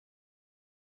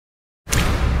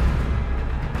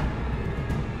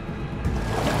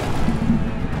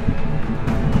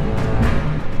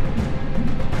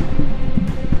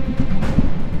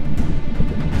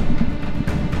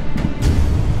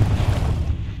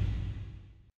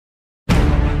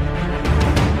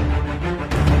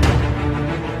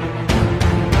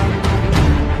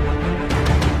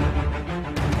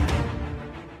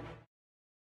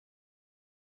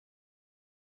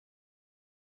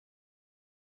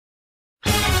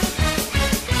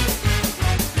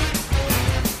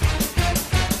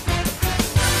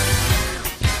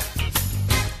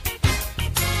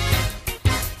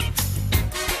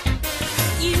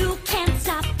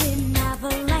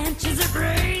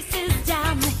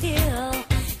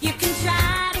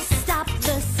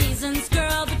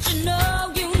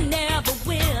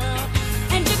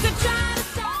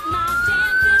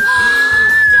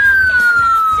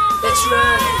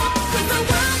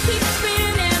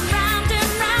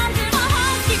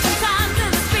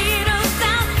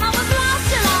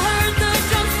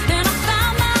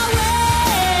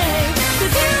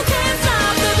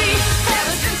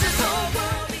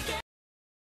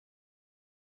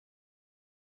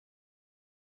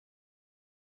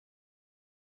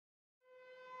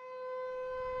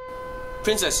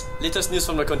Princess, latest news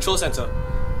from the control center.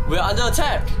 We're under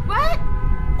attack! What?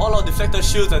 All our deflector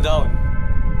shields are down.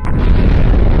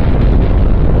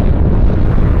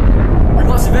 We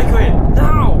must evacuate,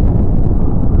 now!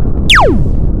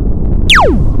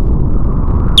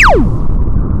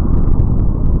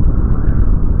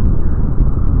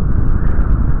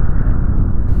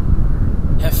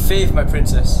 Have faith, my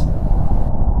princess.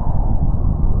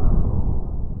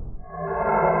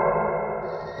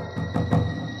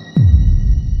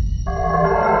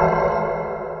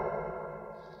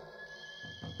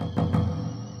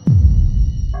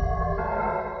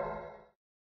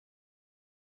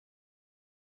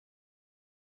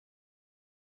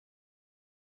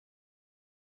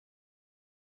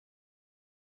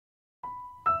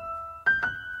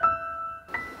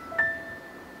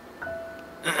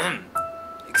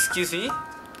 Excuse me?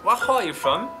 What hall are you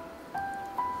from?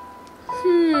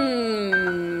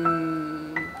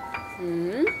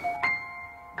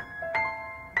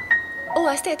 Oh,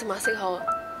 I stay at Temasek Hall.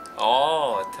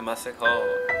 Oh, Temasek Hall.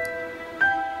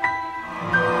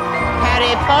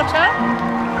 Harry Potter?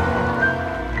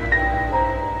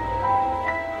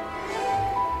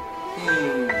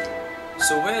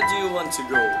 So where do you want to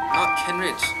go? Not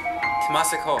Kenridge.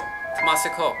 Temasek Hall.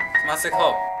 Temasek Hall. Temasek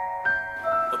Hall.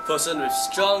 A person with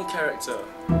strong character.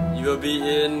 You will be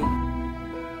in...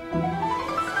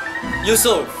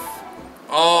 Yusuf!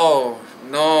 Oh,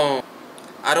 no.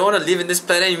 I don't want to live in this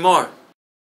planet anymore.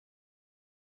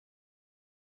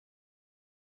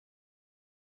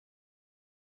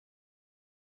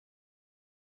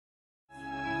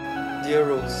 Dear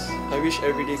Rose, I wish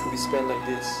every day could be spent like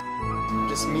this.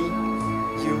 Just me,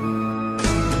 you,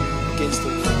 against the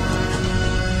world.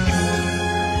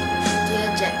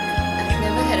 Dear Jack, I've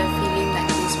never had a feeling like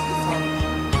this before.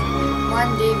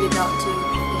 One day without you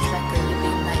is like a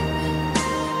living nightmare.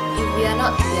 If we are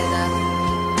not together,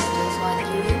 I just want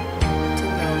you to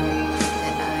know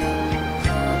that I love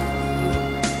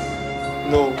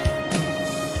you. No,